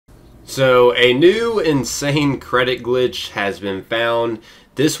So a new insane credit glitch has been found.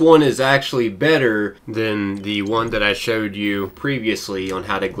 This one is actually better than the one that I showed you previously on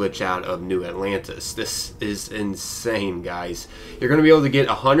how to glitch out of New Atlantis. This is insane, guys. You're going to be able to get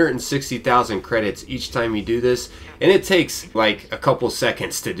 160,000 credits each time you do this, and it takes like a couple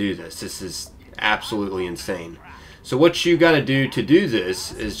seconds to do this. This is absolutely insane. So what you got to do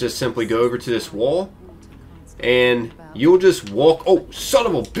this is just simply go over to this wall, and you'll just walk. Oh, son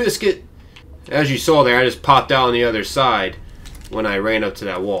of a biscuit! As you saw there, I just popped out on the other side when I ran up to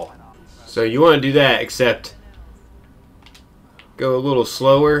that wall. So you want to do that, except go a little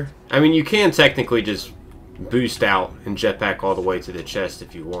slower. I mean, you can technically just boost out and jetpack all the way to the chest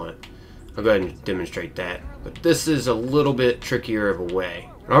if you want. I'll go ahead and demonstrate that. But this is a little bit trickier of a way.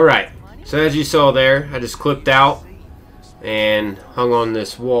 Alright, so as you saw there, I just clipped out and hung on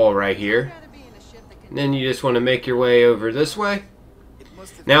this wall right here. And then you just want to make your way over this way.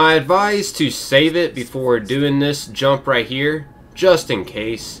 Now I advise to save it before doing this jump right here, just in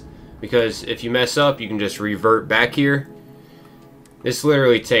case, because if you mess up you can just revert back here. This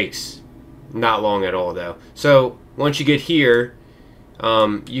literally takes not long at all though. So once you get here,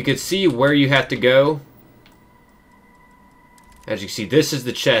 you can see where you have to go. As you can see, this is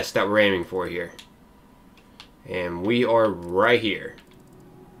the chest that we're aiming for here, and we are right here.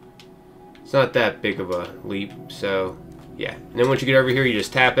 It's not that big of a leap, so yeah. And then once you get over here, you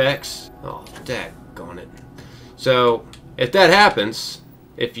just tap X. Oh, daggone it. So if that happens,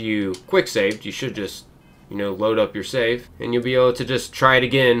 if you quick saved, you should just, load up your save, and you'll be able to just try it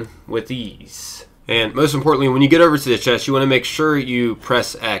again with ease. And most importantly, when you get over to the chest, you want to make sure you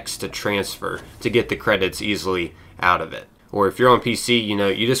press X to transfer to get the credits easily out of it. Or if you're on PC,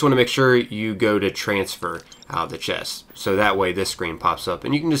 you just want to make sure you go to transfer out of the chest. So that way this screen pops up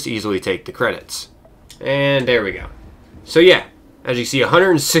and you can just easily take the credits. And there we go. So yeah, as you see,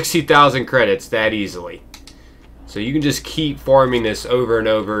 160,000 credits that easily. So you can just keep farming this over and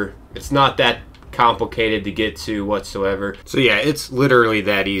over. It's not that complicated to get to whatsoever. So yeah, it's literally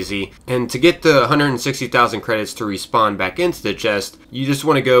that easy. And to get the 160,000 credits to respawn back into the chest, you just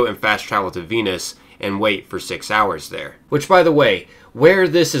want to go and fast travel to Venus and wait for 6 hours there. Which, by the way, where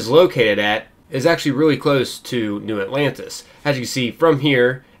this is located at is actually really close to New Atlantis. As you can see from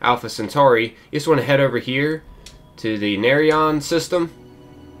here, Alpha Centauri, you just want to head over here to the Nerion system.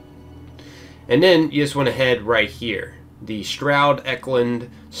 And then you just want to head right here, the Stroud Eklund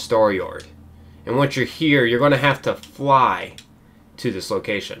Star Yard. And once you're here, you're going to have to fly to this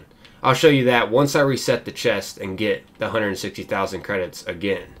location. I'll show you that once I reset the chest and get the 160,000 credits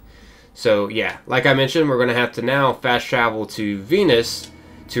again. So yeah, like I mentioned, we're going to have to now fast travel to Venus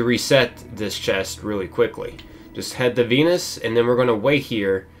to reset this chest really quickly. Just head to Venus, and then we're going to wait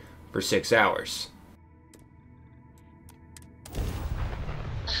here for 6 hours.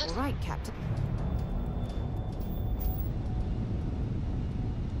 All right, Captain.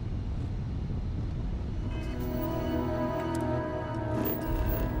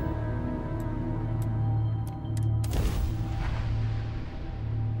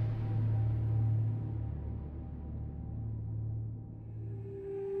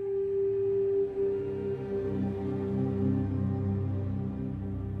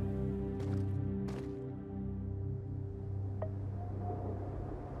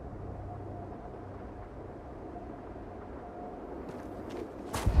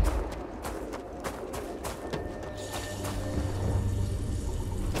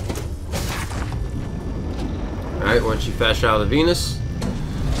 Alright, once you fast travel to Venus,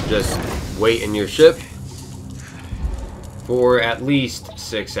 just wait in your ship for at least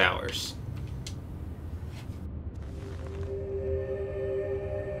 6 hours.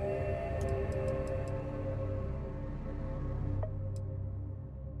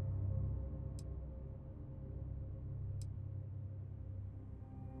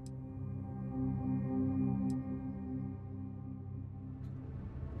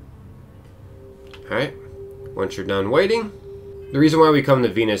 Alright. Once you're done waiting, the reason why we come to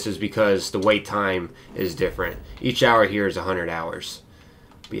Venus is because the wait time is different. Each hour here is 100 hours.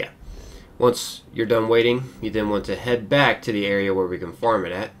 But yeah, once you're done waiting, you then want to head back to the area where we can farm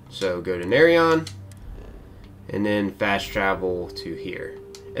it at. So go to Nerion, and then fast travel to here.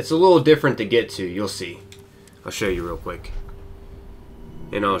 It's a little different to get to, you'll see. I'll show you real quick.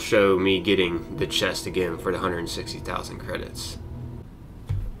 And I'll show me getting the chest again for the 160,000 credits.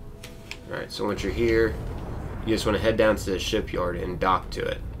 Alright, so once you're here, you just want to head down to the shipyard and dock to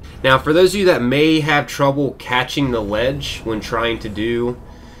it. Now, for those of you that may have trouble catching the ledge when trying to do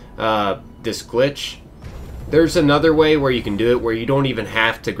this glitch, there's another way where you can do it where you don't even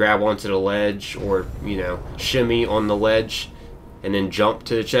have to grab onto the ledge or, shimmy on the ledge. and then jump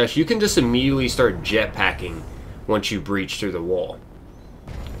to the chest, you can just immediately start jetpacking once you breach through the wall.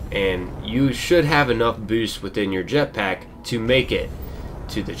 And you should have enough boost within your jetpack to make it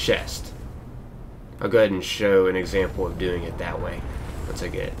to the chest. I'll go ahead and show an example of doing it that way once I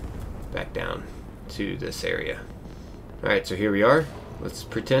get back down to this area. Alright, so here we are. Let's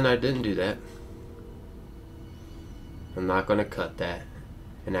pretend I didn't do that. I'm not going to cut that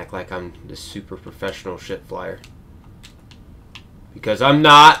and act like I'm the super professional shit flyer. Because I'm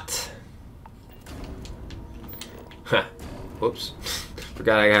not. Huh. Whoops.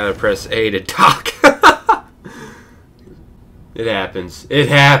 Forgot I gotta press A to dock. It happens. It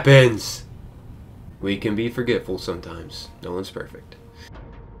happens. We can be forgetful sometimes. No one's perfect.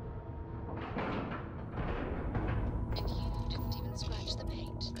 And you didn't even scratch the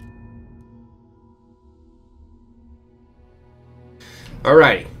paint.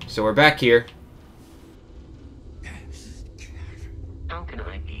 Alrighty, so we're back here. How can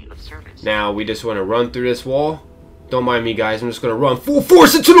I be of service? Now we just want to run through this wall. Don't mind me, guys. I'm just going to run full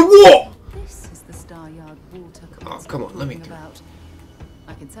force into the wall. This is the Star Yard Walter. Oh, come on, let me through. About.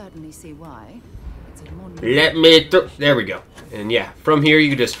 I can certainly see why. It's a monument. Let me through. There we go. And yeah, from here you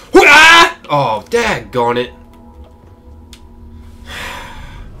can just. Ah! Oh, daggone it.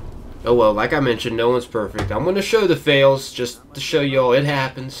 Oh well, like I mentioned, no one's perfect. I'm going to show the fails just to show y'all it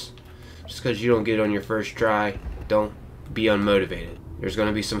happens. Just because you don't get it on your first try, don't be unmotivated. There's going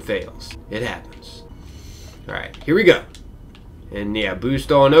to be some fails. It happens. Alright, here we go. And yeah,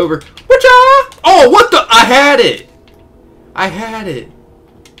 boost on over. Whatcha? Oh, what the? I had it! I had it.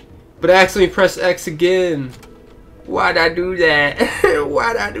 But I accidentally pressed X again. Why'd I do that?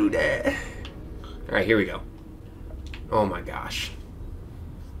 Why'd I do that? Alright, here we go. Oh my gosh.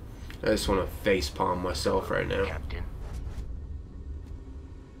 I just want to facepalm myself right now. Captain.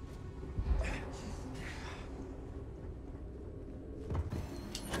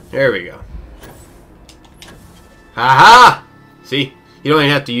 There we go. Haha! See? You don't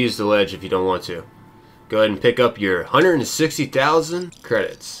even have to use the ledge if you don't want to. Go ahead and pick up your 160,000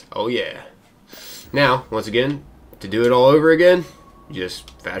 credits. Oh yeah. Now, once again, to do it all over again, you just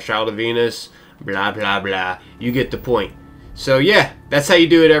fast travel to Venus, blah blah blah. You get the point. So yeah, that's how you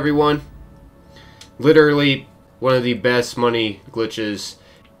do it, everyone. Literally one of the best money glitches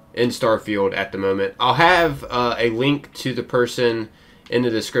in Starfield at the moment. I'll have a link to the person in the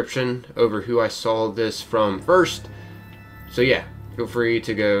description over who I saw this from first. So yeah, feel free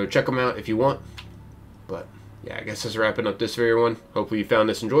to go check them out if you want. But yeah, I guess that's wrapping up this video, everyone. Hopefully you found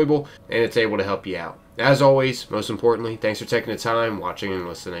this enjoyable and it's able to help you out. As always, most importantly, thanks for taking the time, watching and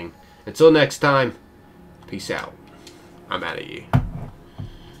listening. Until next time, peace out. I'm out of here.